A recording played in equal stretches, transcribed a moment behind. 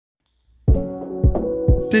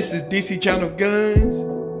This is DC Channel Guns.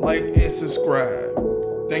 Like and subscribe.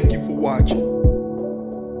 Thank you for watching.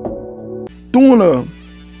 Doing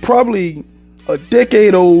probably a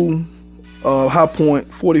decade old High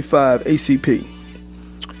Point 45 ACP.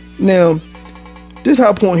 Now, this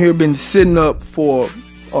High Point here been sitting up for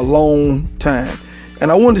a long time, and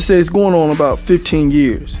I wanted to say it's going on about 15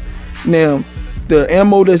 years. Now, the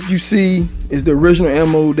ammo that you see is the original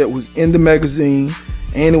ammo that was in the magazine,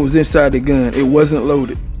 and it was inside the gun. It wasn't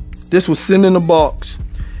loaded. This was sitting in a box.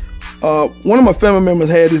 One of my family members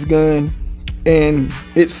had this gun, and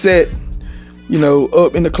it sat, you know,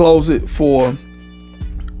 up in the closet for a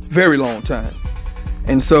very long time.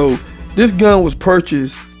 And so this gun was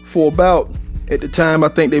purchased for about, at the time I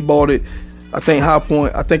think they bought it, I think High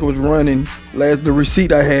Point, I think it was running, the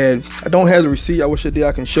receipt I had, I don't have the receipt, I wish I did,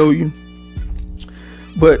 I can show you,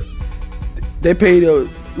 but they paid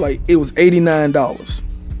like, it was $89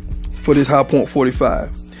 for this High Point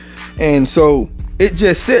 45. And so it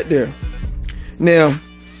just sat there. Now,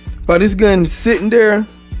 by this gun sitting there,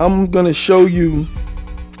 I'm gonna show you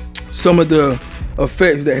some of the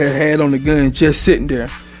effects that it had on the gun just sitting there.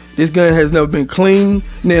 This gun has never been cleaned.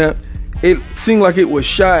 Now, it seemed like it was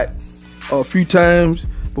shot a few times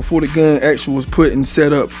before the gun actually was put and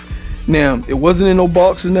set up. Now, it wasn't in no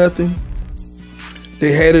box or nothing.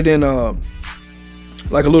 They had it in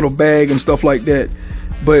like a little bag and stuff like that.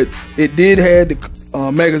 But it did have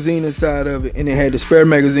the magazine inside of it, and it had the spare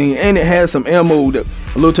magazine, and it had some ammo, a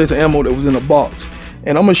little taste of ammo that was in a box.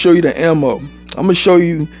 And I'm gonna show you the ammo. I'm gonna show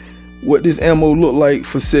you what this ammo looked like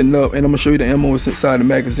for sitting up, and I'm gonna show you the ammo that's inside the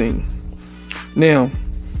magazine. Now,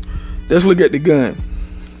 let's look at the gun.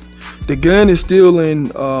 The gun is still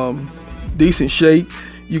in decent shape.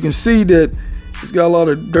 You can see that it's got a lot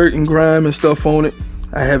of dirt and grime and stuff on it.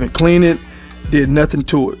 I haven't cleaned it, did nothing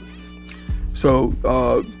to it. So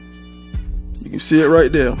you can see it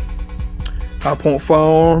right there. High Point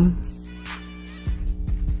firearm.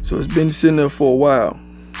 So it's been sitting there for a while.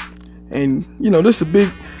 And you know, this is a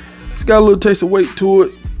big, it's got a little taste of weight to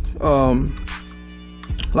it.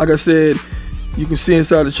 Like I said, you can see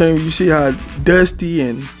inside the chamber, you see how dusty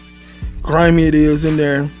and grimy it is in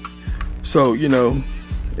there. So you know,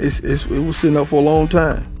 it was sitting up for a long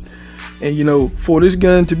time. And you know, for this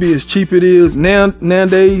gun to be as cheap it is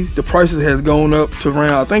nowadays, the prices has gone up to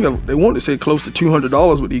around, I think they want to say close to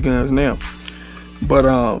 $200 with these guns now. But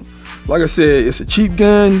like I said, it's a cheap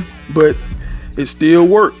gun, but it still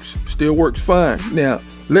works fine. Now,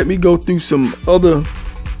 let me go through some other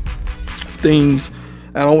things,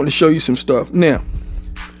 and I want to show you some stuff. Now,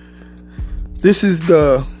 this is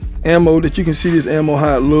the ammo that you can see, this ammo,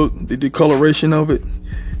 how it look, the discoloration of it.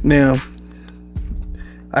 Now,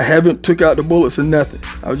 I haven't took out the bullets or nothing.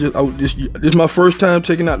 This is my first time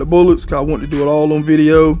taking out the bullets, because I want to do it all on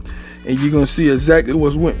video, and you're gonna see exactly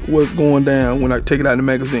what's going down when I take it out of the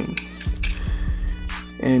magazine.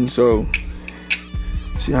 And so,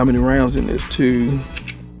 see how many rounds in this: 2,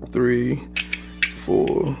 3,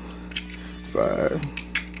 4, 5,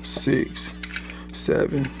 6,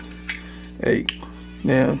 7, 8.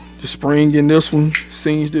 Now, the spring in this one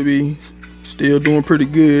seems to be still doing pretty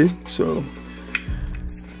good. So,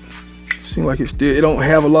 seems like it don't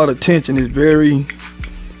have a lot of tension. It's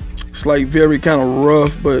like very kind of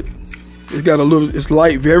rough, but it's got a little, it's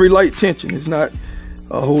light, very light tension. It's not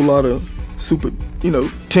a whole lot of super, you know,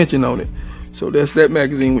 tension on it. So that's that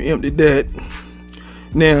magazine. We emptied that.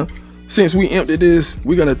 Now, since we emptied this,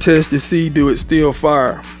 we're gonna test to see, do it still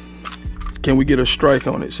fire? Can we get a strike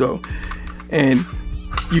on it? So, and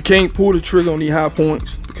you can't pull the trigger on these High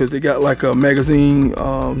Points because they got like a magazine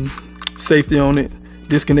safety on it,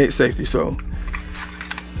 disconnect safety. So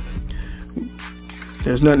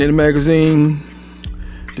there's nothing in the magazine.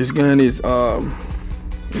 This gun is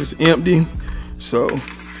empty. So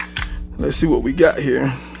let's see what we got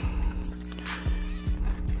here.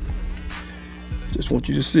 Just want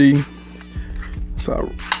you to see. So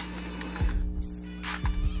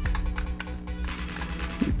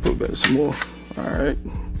let me put back some more. All right,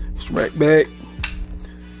 let's rack back.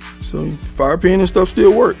 So fire pin and stuff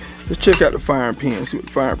still work. Let's check out the firing pin, see what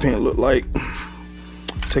the firing pin look like.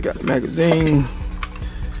 Check out the magazine.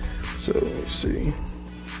 So let's see.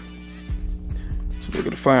 So look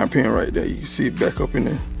at the firing pin right there. You can see it back up in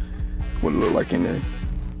there, what it look like in the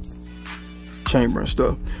chamber and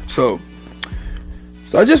stuff. So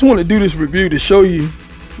I just want to do this review to show you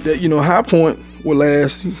that, you know, High Point will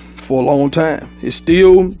last for a long time. It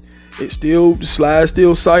still, the slide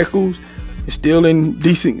still cycles. It's still in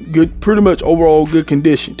decent, good, pretty much overall good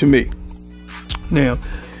condition to me. Now,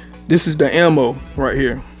 this is the ammo right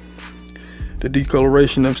here. The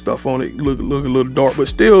discoloration and stuff on it look a little dark, but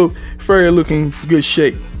still fair looking good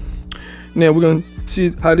shape. Now we're gonna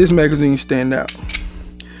see how this magazine stand out.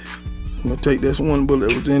 I'm gonna take this one bullet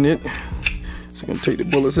that was in it. So I'm gonna take the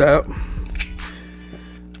bullets out.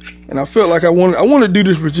 And I felt like I want to do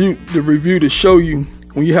this review to show you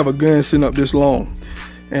when you have a gun sitting up this long.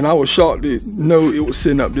 And I was shocked to know it was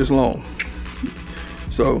sitting up this long.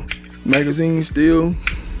 So magazine still,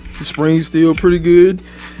 the spring's still pretty good.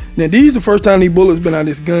 Now these the first time these bullets been out of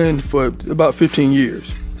this gun for about 15 years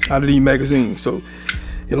out of these magazines. So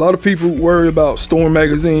a lot of people worry about storing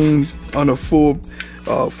magazines on a full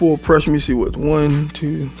pressure. Let me see what's 1,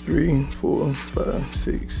 2, 3, 4, 5,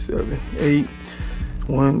 6, 7, 8.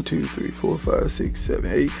 1, 2, 3, 4, 5, 6,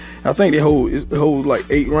 7, 8. I think it holds like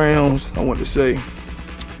 8 rounds, I want to say.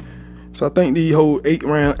 So I think these hold 8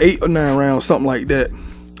 or 9 rounds, something like that.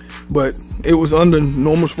 But it was under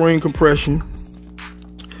normal spring compression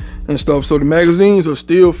and stuff. So the magazines are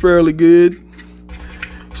still fairly good.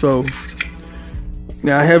 So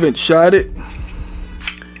now I haven't shot it.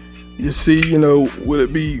 You see, you know, will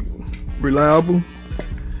it be reliable?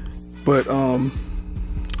 But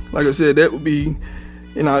like I said, that would be.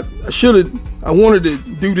 And I wanted to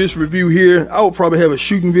do this review here. I will probably have a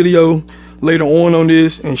shooting video later on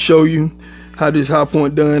this and show you how this high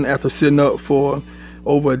point done after sitting up for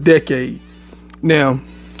over a decade. Now,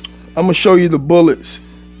 I'm gonna show you the bullets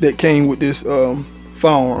that came with this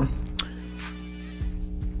firearm.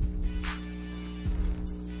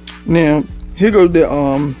 Now, here goes the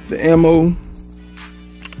ammo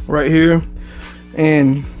right here,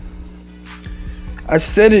 and I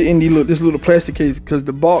set it in this little plastic case because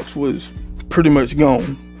the box was pretty much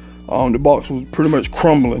gone. The box was pretty much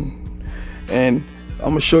crumbling, and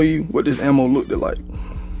I'm gonna show you what this ammo looked like.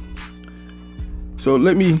 So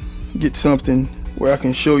let me get something where I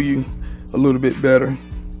can show you a little bit better.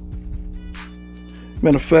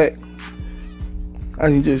 Matter of fact, I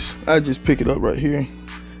just pick it up right here.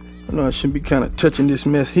 I know I shouldn't be kind of touching this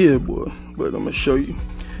mess here, boy, but I'm gonna show you.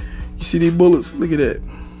 You see these bullets? Look at that.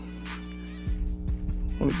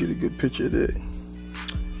 I want to get a good picture of that.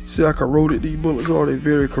 See how corroded these bullets are? They're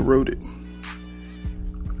very corroded.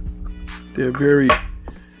 They're very,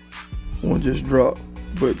 one just dropped,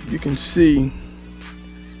 but you can see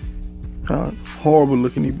how horrible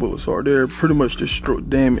looking these bullets are. They're pretty much destroyed,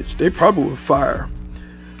 damaged. They probably will fire,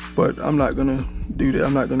 but I'm not gonna do that.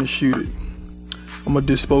 I'm not gonna shoot it. I'm gonna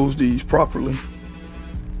dispose these properly.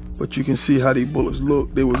 But you can see how these bullets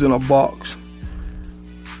look. They was in a box.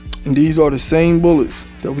 And these are the same bullets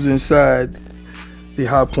that was inside the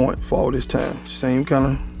high point for all this time. Same kind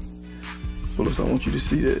of bullets. I want you to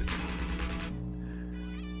see that.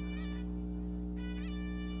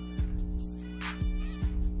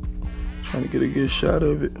 Trying to get a good shot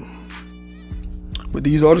of it. But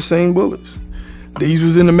these are the same bullets. These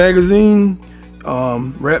was in the magazine,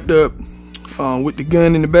 wrapped up with the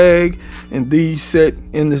gun in the bag, and these set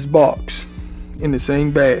in this box in the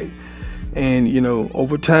same bag. And you know,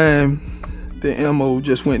 over time the ammo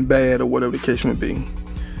just went bad or whatever the case may be.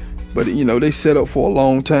 But you know, they set up for a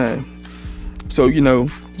long time. So you know,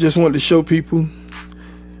 just wanted to show people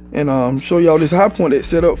and show y'all this high point that's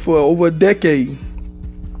set up for over a decade,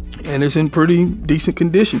 and it's in pretty decent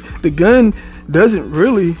condition. The gun doesn't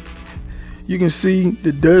really, you can see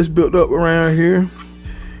the dust built up around here.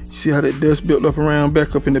 See how that dust built up around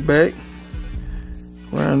back up in the back,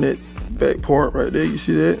 around that back part right there. You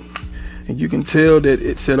see that? And you can tell that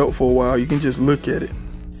it's set up for a while. You can just look at it,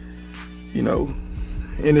 you know.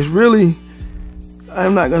 And it's really,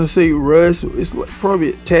 I'm not gonna say rust. It's like probably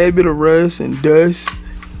a tad bit of rust and dust,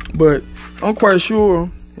 but I'm quite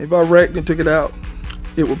sure if I racked and took it out,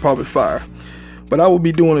 it would probably fire. But I will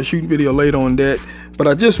be doing a shooting video later on that. But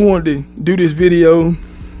I just wanted to do this video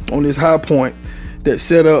on this high point that's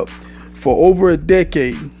set up for over a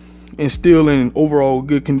decade and still in overall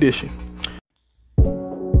good condition.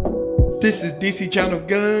 This is DC Channel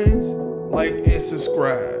Guns. Like and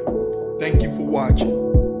subscribe. Thank you for watching.